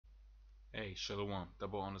Hey, Shalom.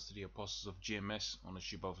 Double honors to the apostles of GMS. Honors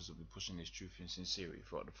you brothers will be pushing this truth in sincerity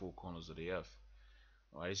throughout the four corners of the earth.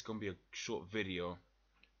 Alright, it's gonna be a short video,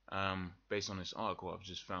 based on this article I've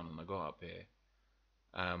just found and I got up here,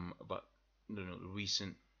 about the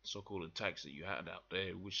recent so-called attacks that you had out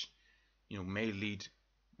there, which may lead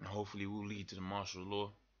and hopefully will lead to the martial law.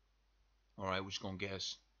 Alright, which gonna get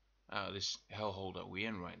us out of this hellhole that we're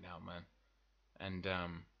in right now, man.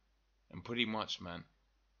 And pretty much, man.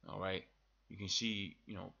 Alright, you can see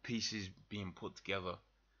pieces being put together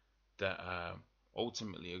that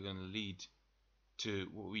ultimately are going to lead to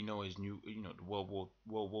what we know as the World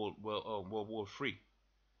War Three,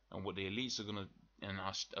 and what the elites are gonna and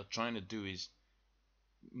are trying to do is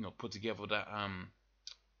put together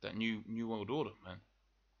that new world order, man.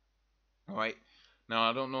 All right. Now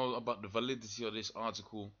I don't know about the validity of this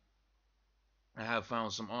article. I have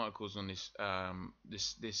found some articles on this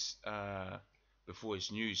before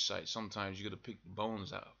its news site. Sometimes you got to pick the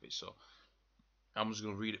bones out of it, so I'm just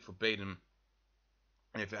gonna read it verbatim.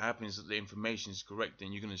 And if it happens that the information is correct,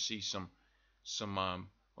 then you're gonna see some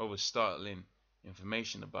rather startling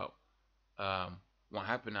information about what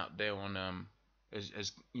happened out there on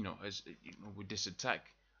with this attack,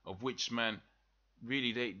 of which, man,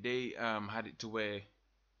 really they had it to where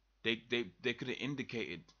they could have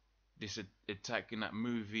indicated this attack in that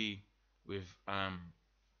movie with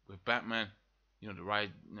Batman, the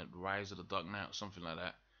rise of the Dark Knight or something like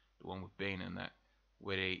that, the one with Bane and that,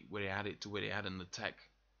 where they had it to where they had an attack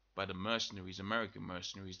by the mercenaries, American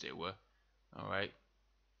mercenaries they were, all right,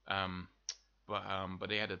 um, but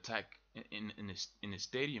they had attack in the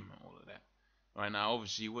stadium and all of that. Right now,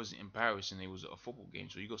 obviously, it wasn't in Paris and it was a football game,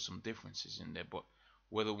 so you got some differences in there. But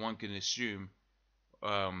whether one can assume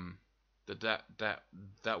um, that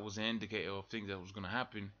was an indicator of things that was going to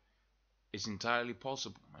happen, it's entirely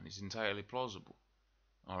possible, man. It's entirely plausible.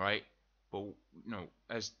 All right, but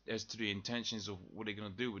as to the intentions of what they're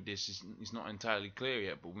gonna do with this, is not entirely clear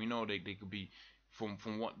yet. But we know they could be from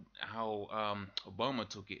what how Obama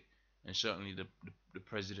took it, and certainly the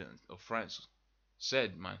president of France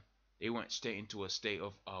said, man, they went straight into a state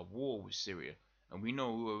of war with Syria, and we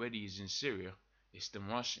know who already is in Syria. It's the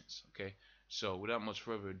Russians. Okay, so without much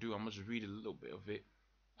further ado, I'm just read a little bit of it,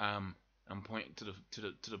 um, and point to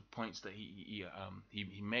the points that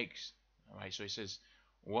he makes. All right, so he says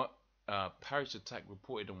what Paris attack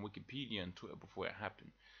reported on Wikipedia and Twitter before it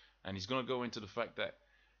happened, and he's gonna go into the fact that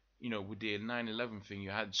with the 9/11 thing, you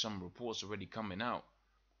had some reports already coming out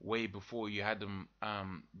way before you had them,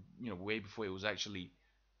 way before it was actually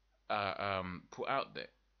put out there.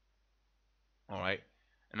 All right,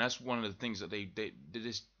 and that's one of the things that they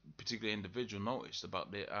this particular individual noticed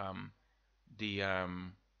about the um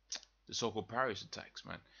the so-called Paris attacks,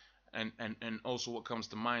 man. And also what comes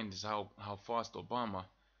to mind is how fast Obama,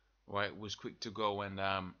 right, was quick to go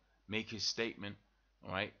and make his statement,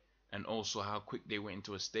 right, and also how quick they went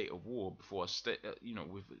into a state of war before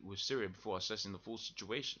with Syria before assessing the full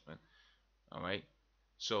situation, man. All right.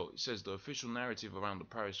 So it says the official narrative around the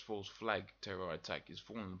Paris false flag terror attack is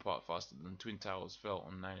falling apart faster than Twin Towers fell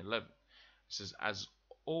on 9/11. It says, as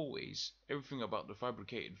always, everything about the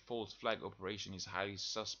fabricated false flag operation is highly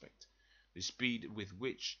suspect. The speed with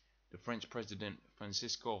which the French President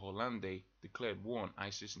Francisco Hollande declared war on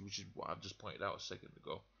ISIS, which is what I've just pointed out a second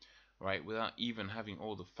ago, right, without even having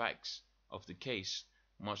all the facts of the case,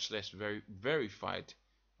 much less verified,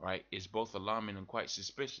 right, is both alarming and quite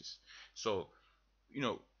suspicious. So,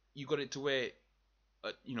 you got it to where,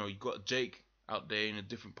 you got Jake out there in the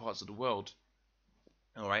different parts of the world,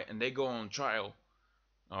 all right, and they go on trial,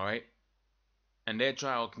 all right, and their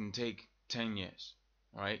trial can take 10 years,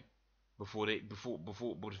 all right, before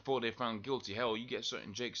they're found guilty. Hell, you get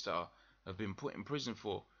certain Jakes that have been put in prison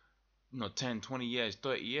for 10, 20 years,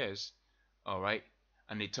 30 years, all right,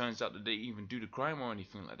 and it turns out that they even do the crime or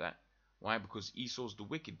anything like that. Why? Because Esau's the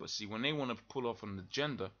wicked. But see, when they want to pull off an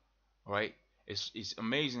agenda, all right, it's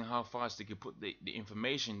amazing how fast they can put the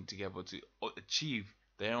information together to achieve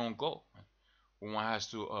their own goal. What one has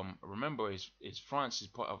to remember is France is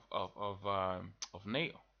part of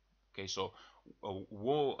NATO. Okay, so a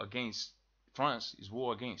war against France is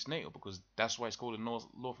war against NATO, because that's why it's called the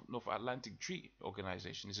North Atlantic Treaty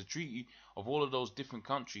Organization. It's a treaty of all of those different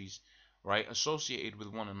countries, right, associated with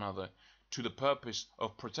one another to the purpose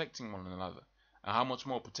of protecting one another. And how much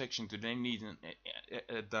more protection do they need in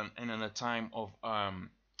a time of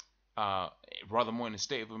rather more in a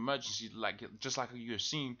state of emergency, just like you have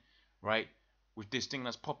seen, right, with this thing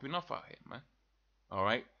that's popping up out here, man. All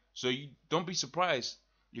right, so you don't be surprised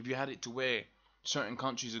if you had it to where certain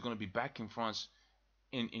countries are going to be backing France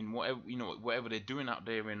in whatever whatever they're doing out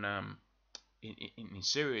there in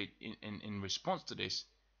Syria in response to this,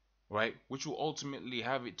 right? Which will ultimately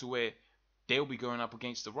have it to where they'll be going up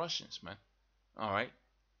against the Russians, man. All right.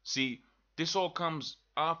 See, this all comes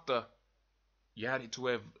after you had it to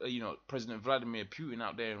where President Vladimir Putin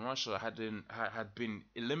out there in Russia had been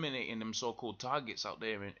eliminating them so-called targets out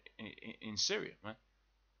there in Syria, man.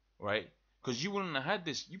 Right? Because you wouldn't have had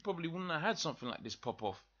this. You probably wouldn't have had something like this pop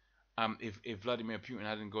off, if Vladimir Putin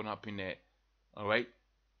hadn't gone up in there. All right,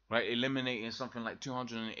 right, eliminating something like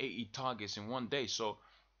 280 targets in one day. So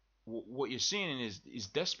what you're seeing is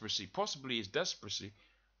desperacy. Possibly is desperacy,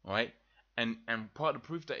 right? And part of the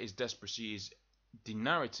proof that is desperacy is the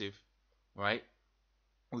narrative, right,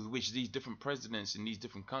 with which these different presidents in these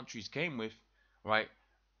different countries came with, right,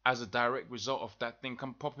 as a direct result of that thing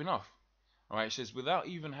come popping off. All right, it says without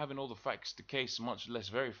even having all the facts, the case, much less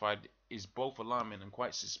verified, is both alarming and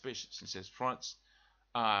quite suspicious. It says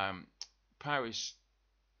Paris.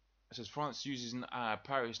 It says France uses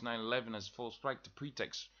Paris 9/11 as false flag to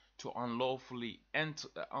pretext to unlawfully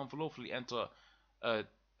enter a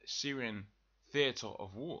Syrian theater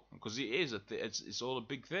of war, because it is it's all a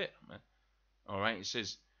big theater, man. All right, it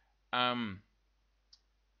says um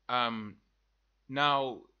um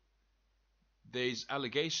now there's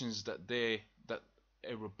allegations that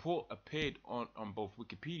a report appeared on both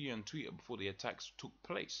Wikipedia and Twitter before the attacks took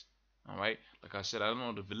place. All right, like I said, I don't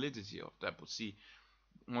know the validity of that, but see,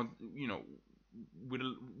 you know, with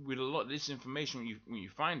a lot of this information, when you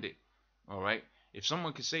find it, all right, if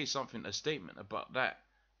someone could say something, a statement about that,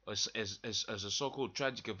 as a so-called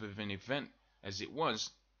tragic of an event as it was,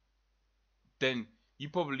 then you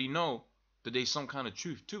probably know that there's some kind of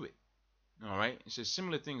truth to it. All right. It says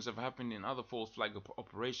similar things have happened in other false flag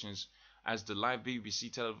operations, as the live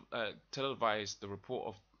BBC televised the report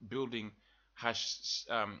of building hash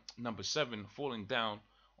number 7 falling down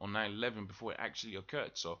on 9/11 before it actually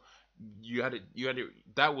occurred. So you had it.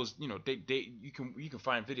 That was, you can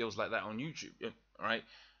find videos like that on YouTube. Yeah, right,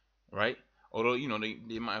 right. Although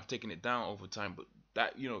they might have taken it down over time, but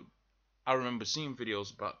that I remember seeing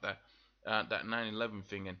videos about that 9/11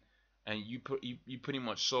 thing, and you pretty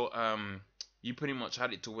much saw you pretty much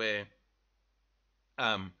had it to where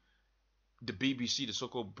the BBC, the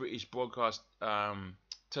so-called British Broadcast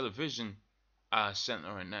Television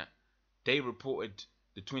Centre, and that they reported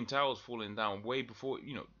the Twin Towers falling down way before,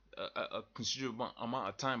 a considerable amount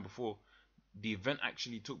of time before the event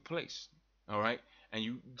actually took place. All right, and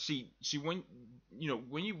you see when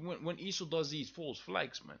when Esau does these false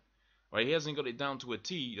flags, man, right? He hasn't got it down to a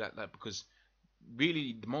T like that, because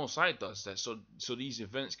really the Most High does that, so these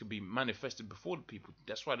events can be manifested before the people.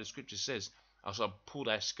 That's why the scripture says, "I shall pull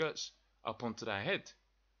thy skirts up onto thy head."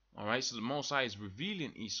 All right, so the Most High is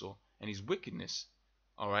revealing Esau and his wickedness,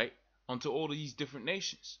 all right, onto all of these different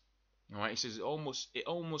nations. All right, it says it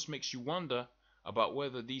almost makes you wonder about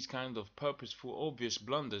whether these kind of purposeful, obvious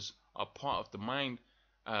blunders are part of the mind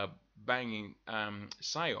banging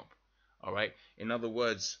psyop. All right, in other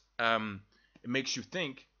words, it makes you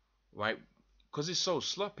think, right? Because it's so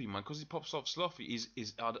sloppy, man. Because it pops off sloppy.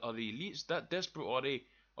 Are the elites that desperate, or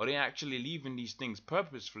are they actually leaving these things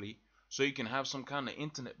purposefully so you can have some kind of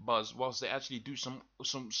internet buzz, whilst they actually do some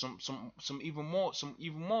even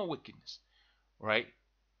more wickedness, right?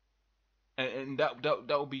 And that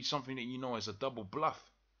will be something that as a double bluff,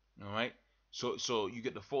 all right? So you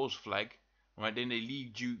get the false flag, right? Then they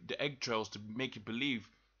lead you the egg trails to make you believe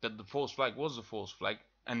that the false flag was a false flag,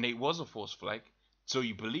 and it was a false flag. So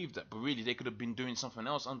you believe that, but really they could have been doing something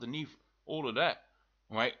else underneath all of that,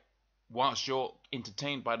 right? Whilst you're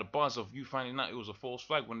entertained by the buzz of you finding out it was a false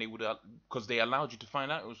flag, when they would, because they allowed you to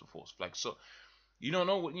find out it was a false flag. So you don't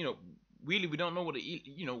know what really we don't know what the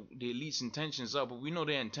elite's intentions are, but we know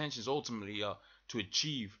their intentions ultimately are to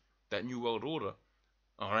achieve that new world order.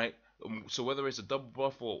 All right. So whether it's a double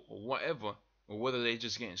buff or whatever, or whether they're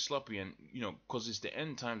just getting sloppy, and because it's the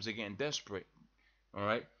end times, they're getting desperate. All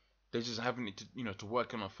right. They're just having it to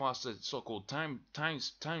work on a faster so-called time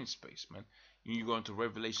space, man. You go into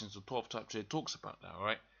Revelations, the 12th chapter, it talks about that, all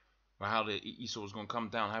right? About how the Esau was going to come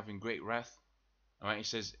down having great wrath. All right, it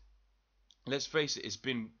says, let's face it, it's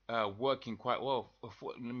been working quite well.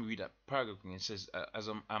 Let me read that paragraph again. It says, as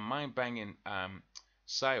a mind-banging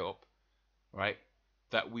psyop, right,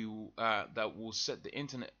 that will set the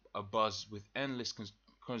internet abuzz with endless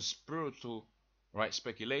conspiratorial, right,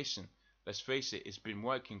 speculation. Let's face it, it's been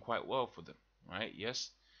working quite well for them, right?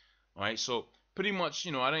 Yes, all right. So pretty much,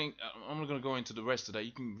 I'm not gonna go into the rest of that.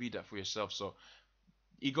 You can read that for yourself. So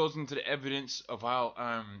he goes into the evidence of how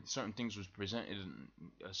certain things was presented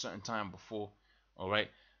a certain time before. All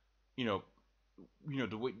right, the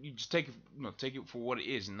way you just take it, take it for what it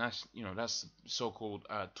is, and that's that's the so-called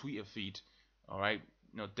Twitter feed, All right,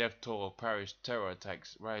 death toll of Paris terror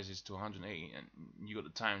attacks rises to 180, and you got the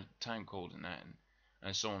time code in that,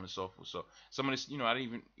 and so on and so forth. So some of this, I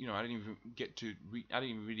didn't even get to read. I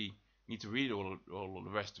didn't even really need to read all of the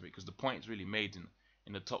rest of it, because the point is really made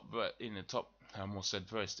in the top. I almost said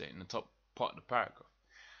verse there, in the top part of the paragraph.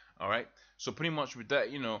 All right. So pretty much with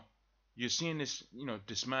that, you're seeing this,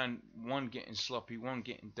 this man, one getting sloppy, one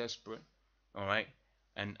getting desperate. All right.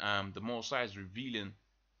 And the Most High is revealing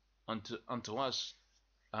unto us,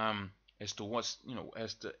 um, as to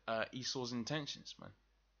as to Esau's intentions, man,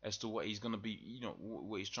 as to what he's gonna be,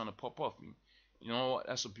 what he's trying to pop off. You know what?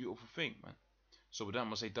 That's a beautiful thing, man. So with that, I'm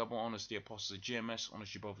gonna say double honors to the apostles of GMS,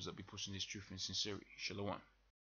 honors you brothers that be pushing this truth in sincerity. Shalom.